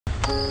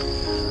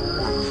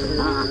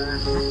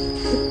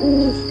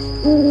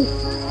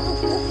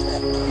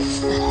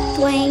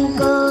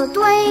Twinkle,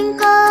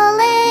 twinkle,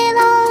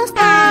 little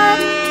star,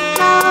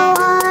 how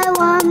I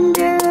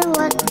wonder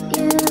what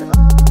you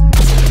are.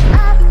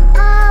 Up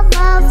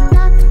above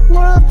the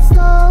world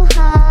so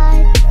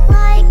high,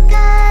 like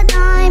a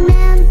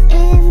diamond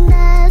in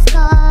the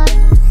sky.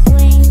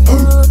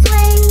 Twinkle,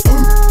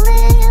 twinkle,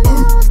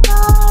 little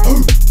star,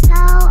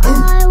 how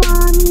I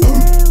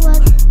wonder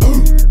what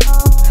you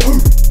are.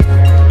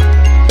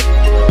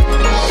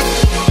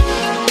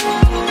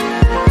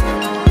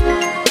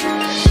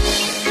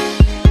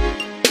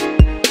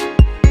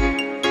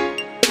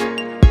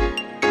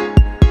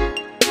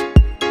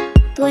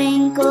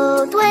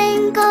 Twinkle,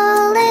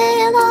 twinkle,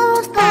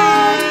 little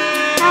star,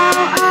 how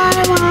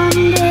I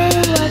wonder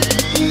what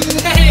you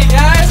are. Hey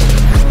guys!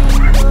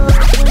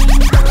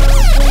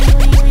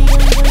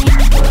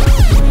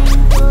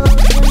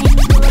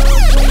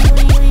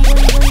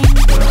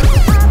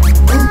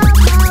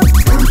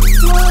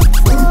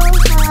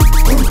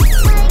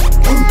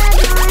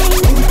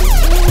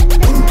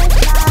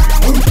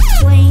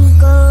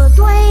 Twinkle,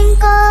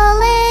 twinkle,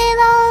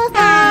 little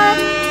star,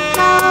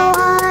 how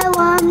I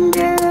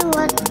wonder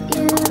what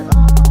you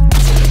are.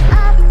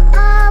 Up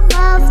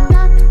above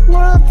the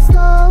world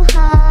so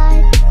high,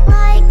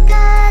 like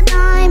a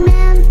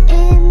diamond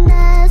in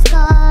the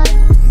sky.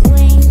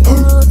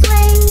 Twinkle,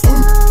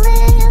 twinkle,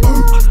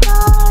 little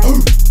star,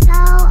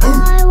 how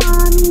I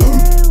wonder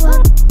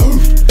what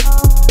you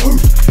are.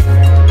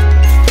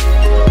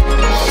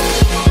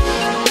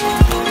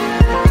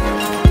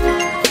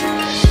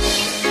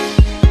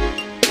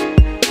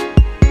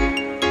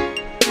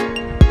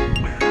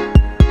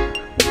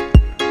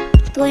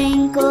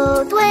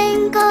 Twinkle,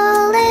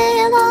 twinkle,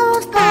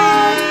 little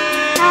star,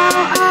 how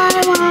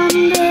I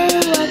wonder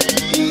what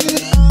you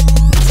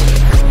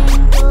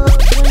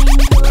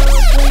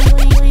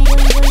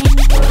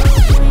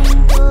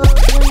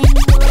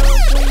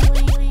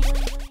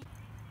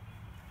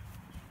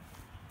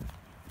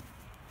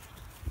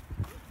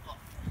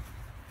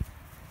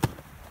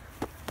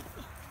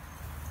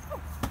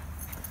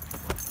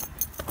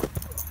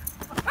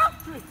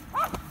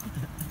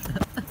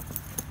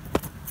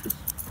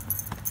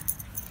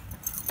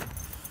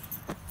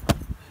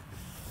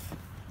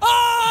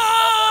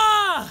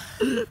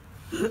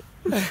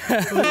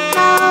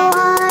How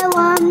I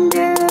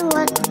wonder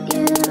what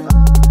you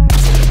are.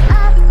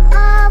 Up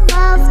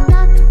above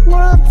the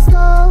world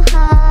so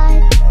high,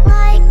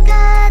 like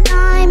a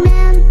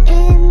diamond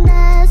in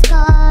the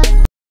sky.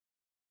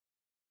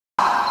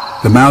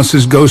 The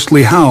mouse's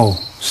ghostly howl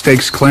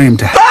stakes claim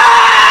to